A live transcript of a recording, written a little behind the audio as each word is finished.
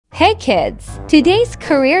Hey kids, today's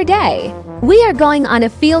career day. We are going on a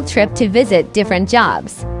field trip to visit different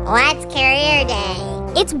jobs. What's career day?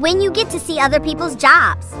 It's when you get to see other people's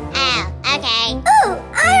jobs. Oh, okay. Ooh,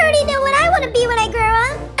 I already know what I want to be when I grow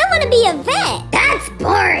up. I want to be a vet. That's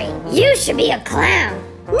boring. You should be a clown.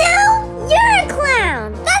 No, you're a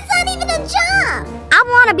clown. That's not even a job. I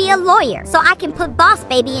want to be a lawyer so I can put Boss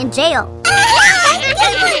Baby in jail.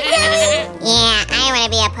 Yeah, I want to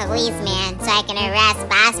be a policeman so I can arrest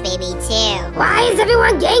Boss Baby too. Why is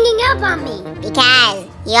everyone ganging up on me? Because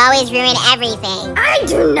you always ruin everything. I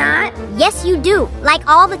do not. Yes, you do. Like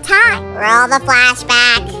all the time. Roll the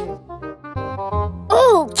flashback.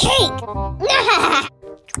 Ooh, cake.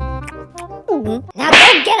 Now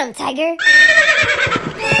go get him, Tiger.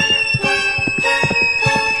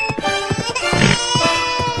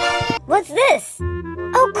 What's this?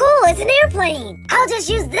 Oh, cool, it's an airplane. I'll just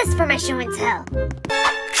use this for my show and tell. Why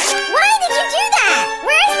did you do that?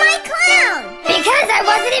 Where's my clown? Because I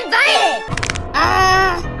wasn't invited.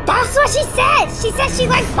 That's what she said. She said she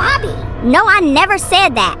likes Bobby. No, I never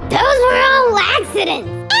said that. Those were all accidents.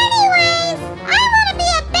 Anyways, I want to be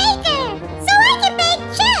a baker so I can bake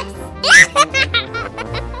chips.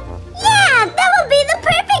 Yeah, that would be the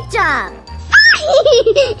perfect job.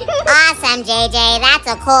 Awesome, JJ. That's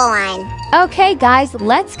a cool one. Okay guys,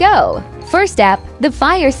 let's go. First up, the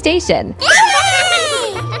fire station.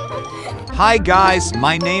 Hi guys,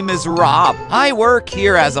 my name is Rob. I work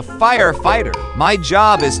here as a firefighter. My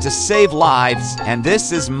job is to save lives, and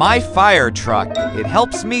this is my fire truck. It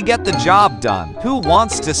helps me get the job done. Who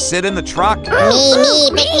wants to sit in the truck? Me,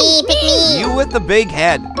 pick me. You with the big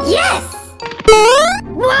head. Yes!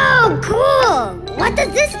 Whoa, cool! What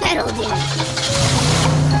does this pedal do?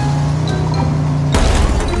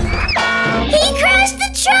 He crashed the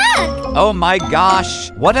truck! Oh my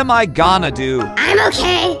gosh, what am I gonna do? I'm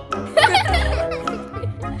okay.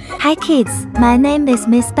 Hi kids, my name is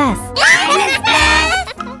Miss Beth. Hi, Miss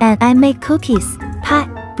Beth! And I make cookies, pie,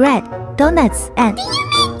 bread, donuts, and... Do you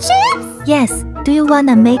make chips? Yes, do you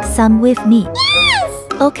wanna make some with me?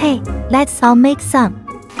 Yes! Okay, let's all make some.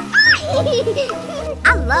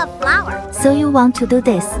 I love flour. So you want to do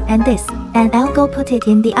this, and I'll go put it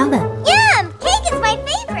in the oven. Yum! Cake is my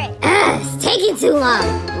favorite! It's taking too long.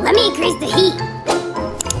 Let me increase the heat.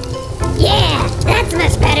 Yeah, that's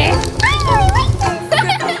much better. I really like this.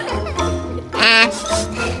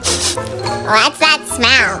 What's that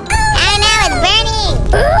smell? Oh no, it's burning!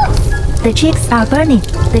 Ooh. The chicks are burning.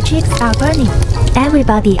 The chicks are burning.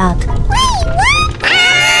 Everybody out. Wait, what?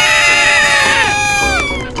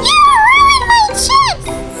 You ruined my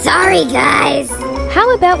chips! Sorry, guys.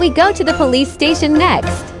 How about we go to the police station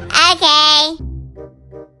next? Okay.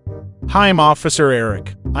 Hi, I'm Officer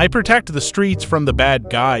Eric. I protect the streets from the bad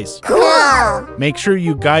guys. Cool. Make sure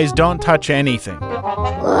you guys don't touch anything.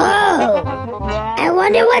 Whoa! I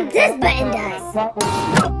wonder what this button does.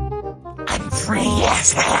 I'm free.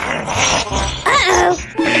 Uh-oh!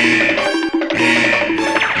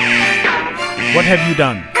 What have you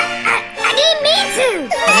done? I didn't mean to!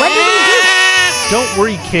 What did he do? Don't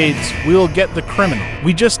worry, kids. We'll get the criminal.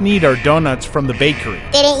 We just need our donuts from the bakery.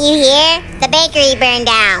 Didn't you hear? The bakery burned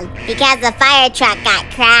down because the fire truck got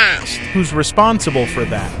crashed. Who's responsible for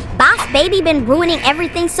that? Boss Baby been ruining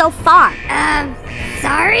everything so far.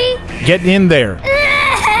 Sorry? Get in there.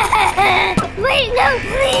 Wait, no,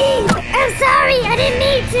 please! I'm sorry, I didn't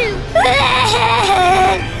mean to!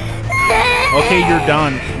 Okay, you're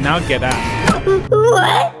done. Now get out.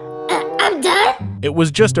 What? I'm done? It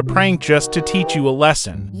was just a prank just to teach you a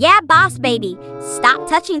lesson. Yeah, Boss Baby. Stop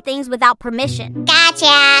touching things without permission.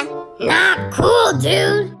 Gotcha. Not cool,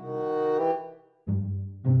 dude.